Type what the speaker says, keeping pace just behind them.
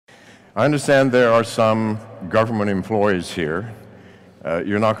I understand there are some government employees here.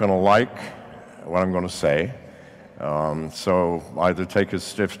 You're not going to like what I'm going to say, so either take a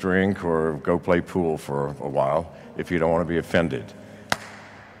stiff drink or go play pool for a while if you don't want to be offended.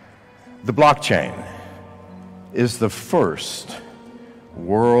 The blockchain is the first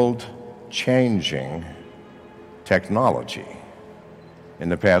world-changing technology in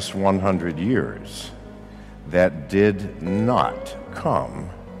the past 100 years that did not come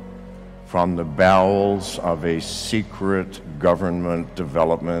from the bowels of a secret government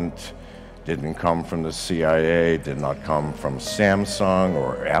development, didn't come from the CIA, did not come from Samsung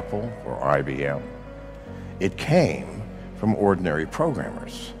or Apple or IBM. It came from ordinary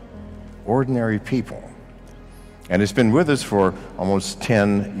programmers, ordinary people. And it's been with us for almost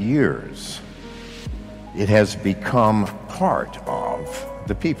 10 years. It has become part of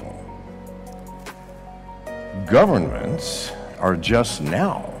the people. Governments are just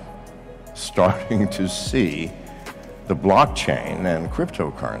now starting to see the blockchain and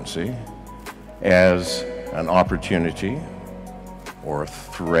cryptocurrency as an opportunity or a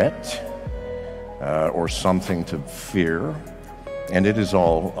threat or something to fear, and it is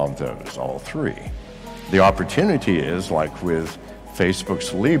all of those, all three. The opportunity is, like with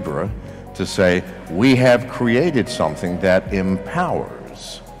Facebook's Libra, to say, we have created something that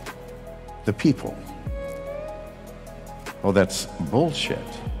empowers the people. Well, that's bullshit.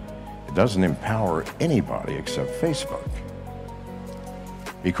 It doesn't empower anybody except Facebook.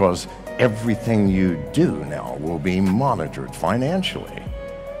 Because everything you do now will be monitored financially.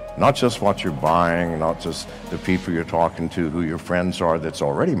 Not just what you're buying, not just the people you're talking to, who your friends are, that's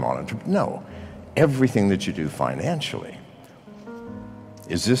already monitored. No, everything that you do financially.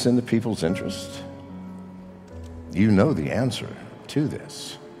 Is this in the people's interest? You know the answer to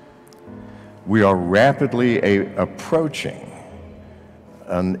this. We are rapidly approaching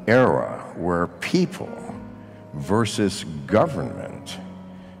an era where people versus government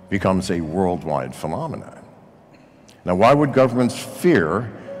becomes a worldwide phenomenon. Now, why would governments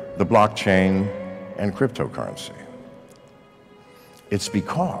fear the blockchain and cryptocurrency? It's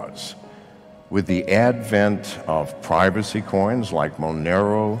because with the advent of privacy coins like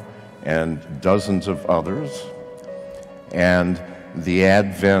Monero and dozens of others, and the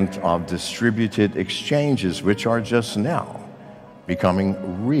advent of distributed exchanges, which are just now becoming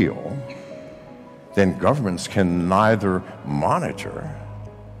real, then governments can neither monitor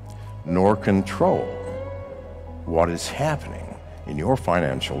nor control what is happening in your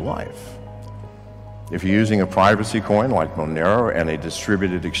financial life. If you're using a privacy coin like Monero and a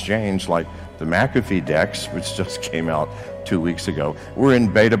distributed exchange like the McAfee DEX, which just came out 2 weeks ago, we're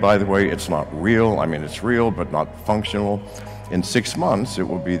in beta, by the way. It's not real. I mean, it's real, but not functional. In 6 months, it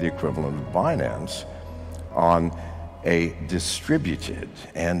will be the equivalent of Binance on a distributed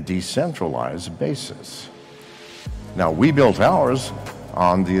and decentralized basis. Now, we built ours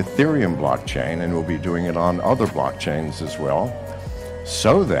on the Ethereum blockchain, and we'll be doing it on other blockchains as well,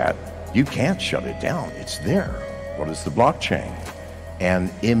 so that you can't shut it down. It's there. What is the blockchain? An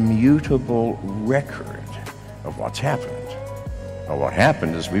immutable record of what's happened. Now, what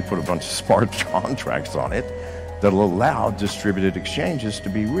happened is we put a bunch of smart contracts on it that'll allow distributed exchanges to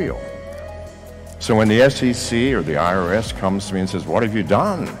be real. So when the SEC or the IRS comes to me and says, what have you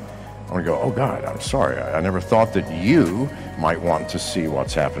done? I'm going to go, oh God, I'm sorry. I never thought that you might want to see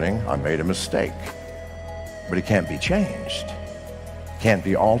what's happening. I made a mistake. But it can't be changed. Can't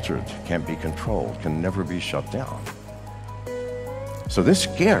be altered, can't be controlled, can never be shut down. So this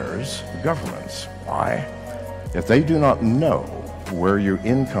scares governments. Why? If they do not know where your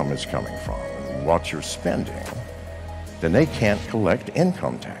income is coming from, what you're spending, then they can't collect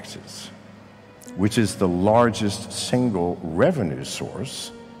income taxes, which is the largest single revenue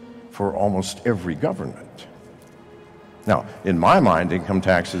source for almost every government. Now, in my mind, income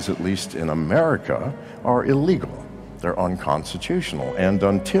taxes, at least in America, are illegal. They're unconstitutional, and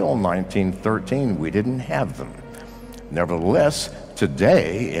until 1913, we didn't have them. Nevertheless,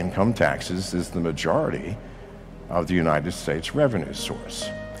 today, income taxes is the majority of the United States revenue source.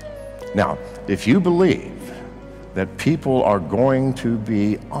 Now, if you believe that people are going to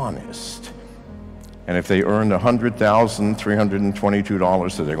be honest, and if they earn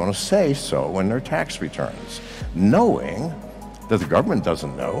 $100,322, that they're going to say so in their tax returns, knowing that the government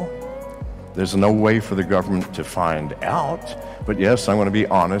doesn't know. There's no way for the government to find out, but yes, I'm going to be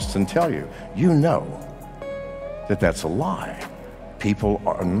honest and tell you, you know that that's a lie. People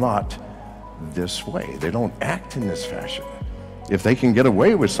are not this way. They don't act in this fashion. If they can get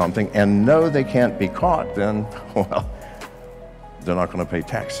away with something and know they can't be caught, then, well, they're not going to pay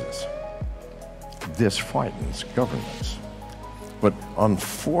taxes. This frightens governments. But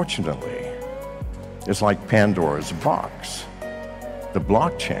unfortunately, it's like Pandora's box. The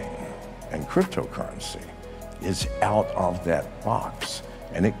blockchain and cryptocurrency is out of that box,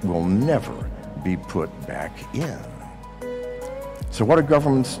 and it will never be put back in. So what are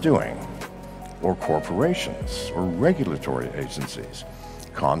governments doing? Or corporations or regulatory agencies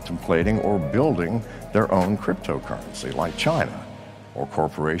contemplating or building their own cryptocurrency like China, or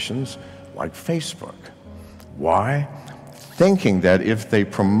corporations like Facebook. Why? Thinking that if they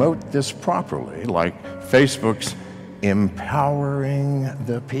promote this properly, like Facebook's empowering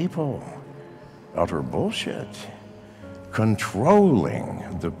the people. Utter bullshit.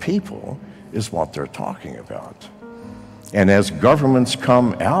 Controlling the people is what they're talking about. And as governments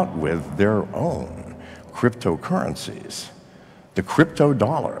come out with their own cryptocurrencies, the crypto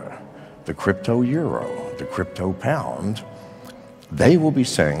dollar, the crypto euro, the crypto pound, they will be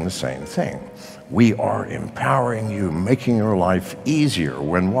saying the same thing. We are empowering you, making your life easier,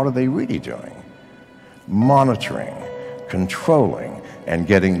 when what are they really doing? Monitoring, controlling, and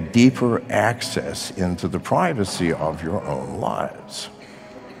getting deeper access into the privacy of your own lives.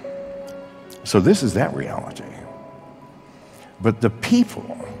 So this is that reality. But the people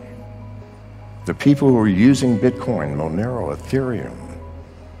who are using Bitcoin, Monero, Ethereum,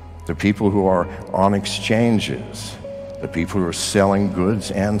 the people who are on exchanges, the people who are selling goods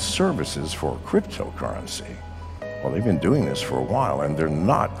and services for cryptocurrency, well, they've been doing this for a while, and they're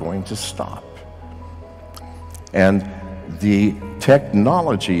not going to stop. And the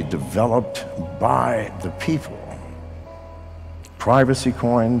technology developed by the people, privacy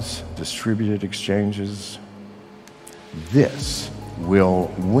coins, distributed exchanges, this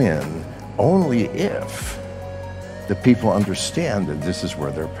will win only if the people understand that this is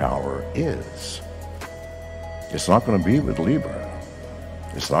where their power is. It's not going to be with Libra.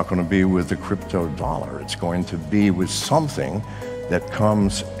 It's not going to be with the crypto dollar. It's going to be with something that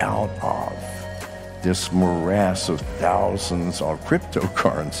comes out of this morass of thousands of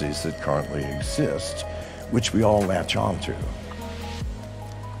cryptocurrencies that currently exist, which we all latch onto.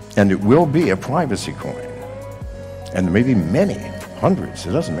 And it will be a privacy coin. And maybe many, hundreds,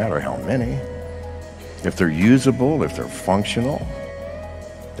 it doesn't matter how many. If they're usable, if they're functional,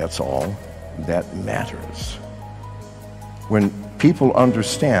 that's all that matters. When people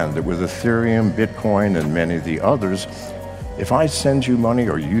understand that with Ethereum, Bitcoin, and many of the others, if I send you money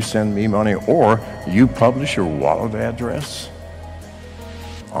or you send me money or you publish your wallet address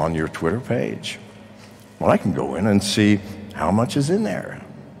on your Twitter page, well, I can go in and see how much is in there,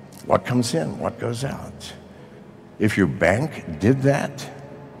 what comes in, what goes out. If your bank did that,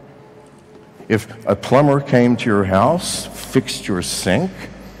 if a plumber came to your house, fixed your sink,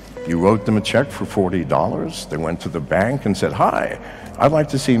 you wrote them a check for $40, they went to the bank and said, "Hi, I'd like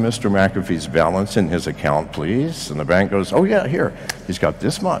to see Mr. McAfee's balance in his account, please." And the bank goes, "Oh yeah, here, he's got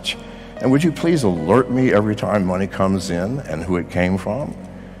this much. And would you please alert me every time money comes in and who it came from?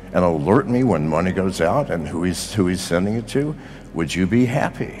 And alert me when money goes out and who he's sending it to? Would you be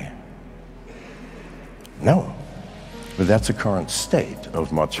happy?" No. But that's the current state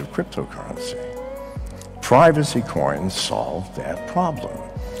of much of cryptocurrency. Privacy coins solve that problem.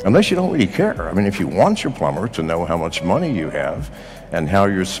 Unless you don't really care. I mean, if you want your plumber to know how much money you have and how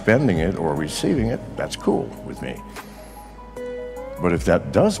you're spending it or receiving it, that's cool with me. But if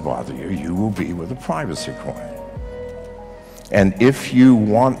that does bother you, you will be with a privacy coin. And if you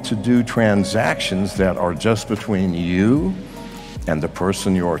want to do transactions that are just between you and the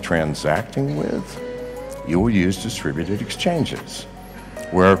person you're transacting with, you will use distributed exchanges,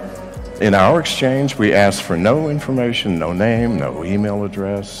 where in our exchange we ask for no information, no name, no email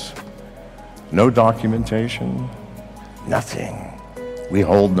address, no documentation, nothing. We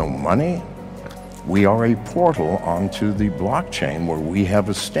hold no money. We are a portal onto the blockchain where we have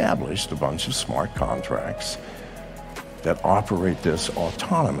established a bunch of smart contracts that operate this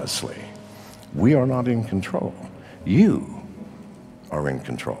autonomously. We are not in control. You are in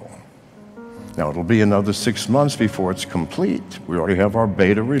control. Now, it'll be another 6 months before it's complete. We already have our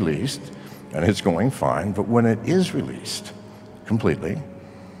beta released, and it's going fine. But when it is released completely,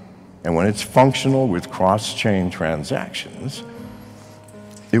 and when it's functional with cross-chain transactions,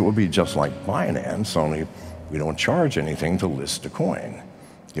 it will be just like Binance, only we don't charge anything to list a coin.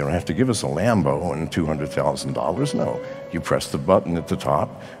 You don't have to give us a Lambo and $200,000. No, you press the button at the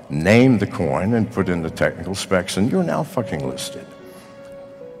top, name the coin, and put in the technical specs, and you're now fucking listed.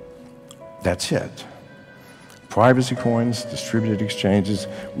 That's it. Privacy coins, distributed exchanges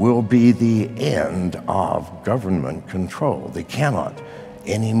will be the end of government control. They cannot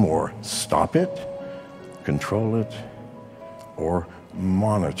anymore stop it, control it, or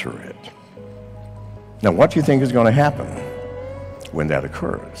monitor it. Now, what do you think is going to happen? when that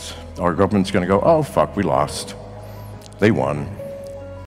occurs. Our government's going to go, oh, fuck, we lost. They won.